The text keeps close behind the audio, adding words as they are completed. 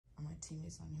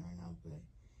teammates on here right now, but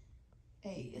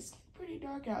hey, it's pretty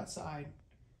dark outside.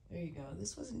 There you go.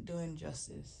 This wasn't doing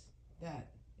justice. That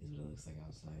is what it looks like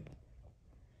outside.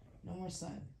 No more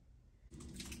sun.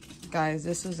 Guys,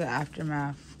 this was the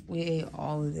aftermath. We ate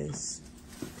all of this.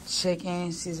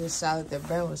 Chicken, Caesar salad. The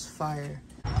bread was fire.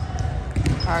 All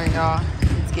right, y'all.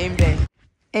 It's game day.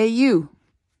 Hey, you.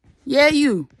 Yeah,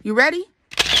 you. You ready?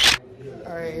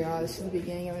 All right, y'all. This is the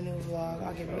beginning of a new vlog.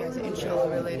 I'll give you guys an intro a little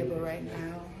bit later, but right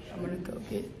now, I'm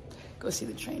gonna go see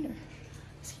the trainer.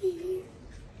 See?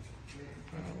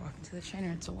 We're walking to the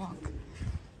trainer. It's a walk.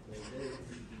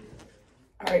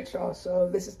 All right, y'all. So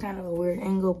this is kind of a weird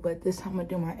angle, but this time I'm gonna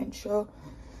do my intro.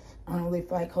 I don't really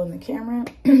feel like holding the camera,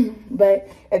 but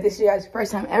if this is your guys'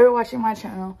 first time ever watching my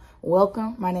channel,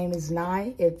 welcome. My name is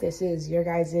Nye. If this is your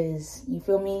guys', you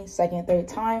feel me, second, third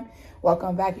time,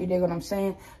 welcome back. You dig what I'm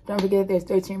saying? Don't forget there's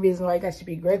 13 reasons why you guys should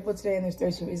be grateful today, and there's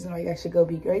 13 reasons why you guys should go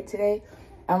be great today.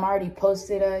 I already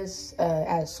posted us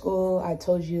at school. I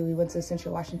told you we went to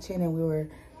Central Washington and we were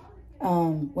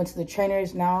went to the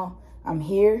trainers. Now I'm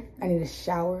here. I need a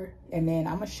shower, and then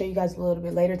I'm gonna show you guys a little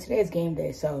bit later. Today is game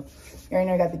day, so you already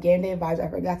know I got the game day vibes. I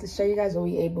forgot to show you guys what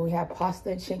we ate, but we have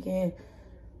pasta, chicken,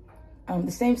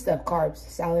 the same stuff, carbs,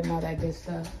 salad, and all that good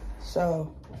stuff.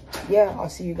 So yeah, I'll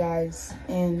see you guys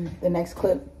in the next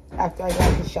clip after I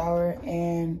got the shower.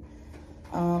 And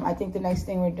I think the next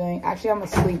thing we're doing, actually I'm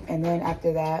gonna sleep, and then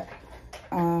after that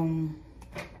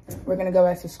we're gonna go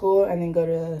back to school and then go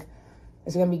to,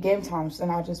 it's gonna be game time. So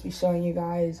then I'll just be showing you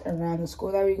guys around the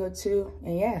school that we go to.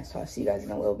 And yeah, so I'll see you guys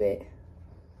in a little bit.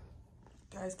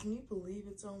 Guys, can you believe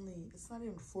it's not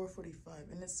even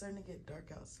 4:45 and it's starting to get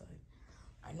dark outside.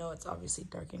 I know it's obviously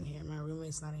dark in here. My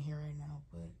roommate's not in here right now,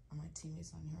 but my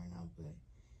teammate's on here right now, but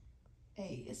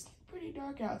hey, it's pretty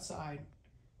dark outside.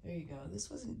 There you go.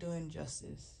 This wasn't doing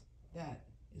justice. That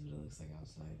is what it looks like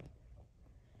outside.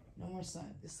 No more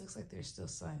sun. This looks like there's still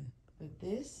sun, but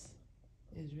this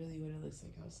is really what it looks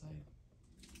like outside.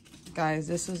 Guys,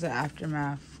 this was the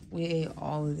aftermath. We ate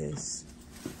all of this.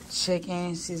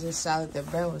 Chicken, Caesar salad. The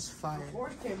bread was fire. Before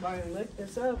came by and licked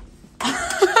this up.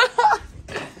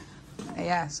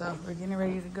 Yeah, so we're getting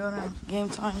ready to go now. Game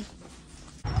time.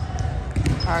 All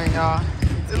right, y'all.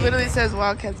 It literally says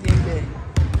Wildcats game day.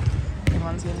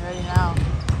 Everyone's getting ready now.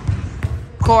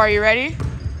 Cole, are you ready?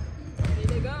 Ready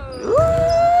to go.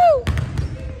 Woo!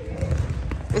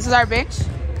 This is our bench.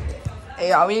 Hey,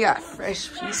 y'all, we got fresh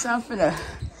pizza. I'm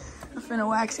finna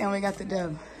wax and we got the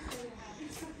dub.